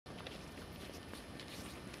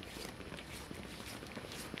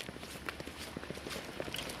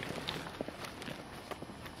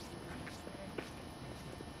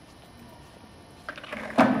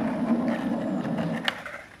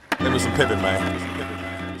some pivot, man.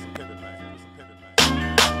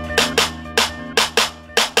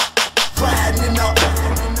 Riding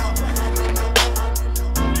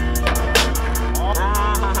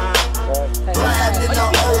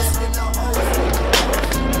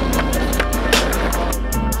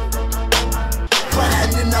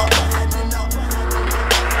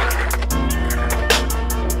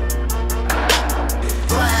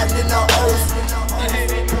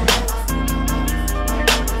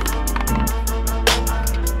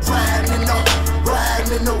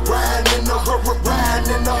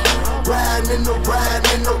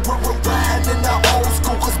in the old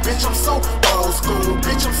school, 'cause bitch I'm so old school,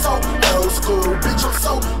 bitch I'm so old school, bitch I'm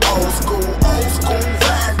so old school,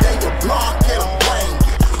 ride down your block and I'm bang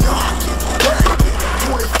it, knock it, bang it,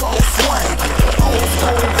 24 swing it, old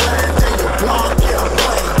school, ride down your block and I'm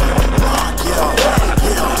bang it, knock it, bang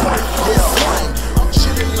it, 24 swing it. I'm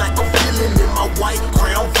chillin' like a villain in my white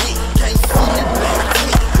Crown V, can't see me black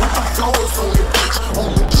tee, with the floors on the bitch,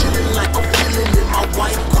 I'm chillin' like a villain in my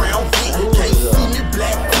white Crown V, can't see me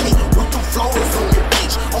black tee, with the floors on the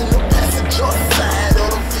bitch, on the passenger side of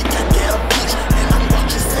the Vic, I got a bitch, and I'm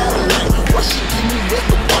watching satellite, while she give me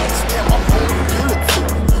megabytes, damn I'm on the pillar too,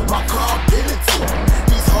 my car billing too,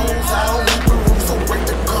 these hoes I don't need the roof, so break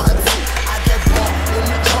the car too, I got bump in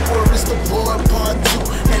the chopper, it's the blood part too,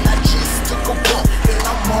 and I just took a bump, and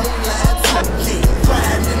I'm on line too, yeah,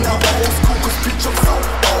 riding in the old school, 'cause bitch I'm so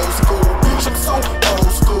old school, bitch I'm so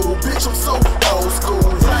old school, bitch I'm so old school,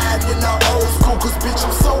 riding in the old school, 'cause bitch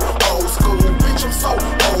I'm so old school, bitch I'm so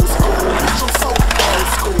old school, bitch I'm so old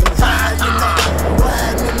school, riding in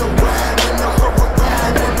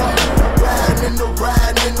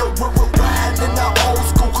the old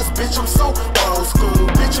school, 'cause bitch I'm so old school,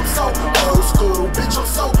 bitch I'm so old school, bitch I'm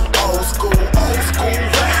so old school,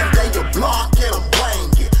 riding down your block and I'm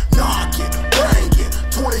bang it, knock it, bang it,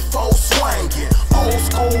 24 swing it, old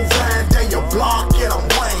school, riding down your block and I'm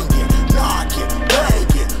bang it, knock it,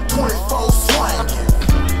 bang it, 24 swing it,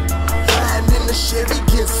 riding in the Chevy,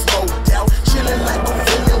 get smoked out, chillin' like a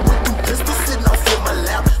villain with them pistols sitting off in my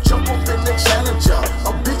lap, jump up in the Challenger, a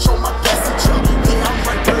bitch on my passenger, yeah I'm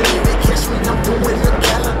right there, they catch me, I'm doing the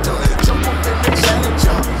calendar, jump up in the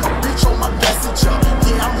Challenger, a bitch on my passenger,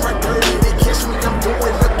 yeah I'm right there, they catch me, I'm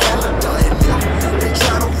doing the calendar, and if they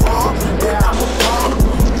try to rob, then I'm a bomb,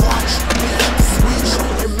 watch me switch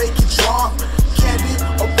and make it drop, candy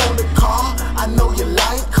up on the car, I know you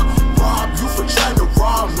like, rob you for trying to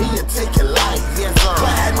rob me and take your life, yes sir,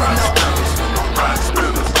 riding in the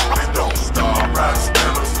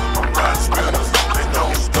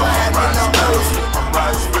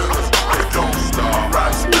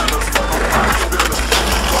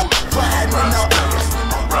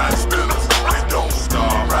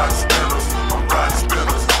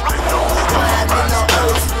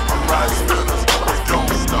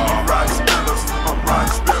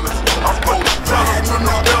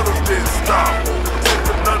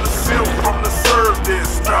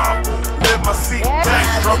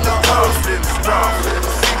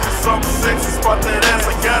that ass,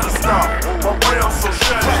 I gotta stop. My rails so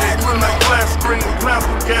shiny, they look like glass screen,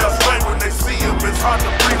 plasma gas flame. When they see him, it's hard to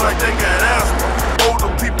breathe like they got asthma.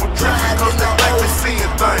 Older people tripping cause they think they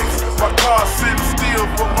seeing things. My car sitting still,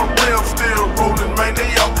 but my rails still rolling, man, they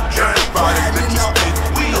out the drain.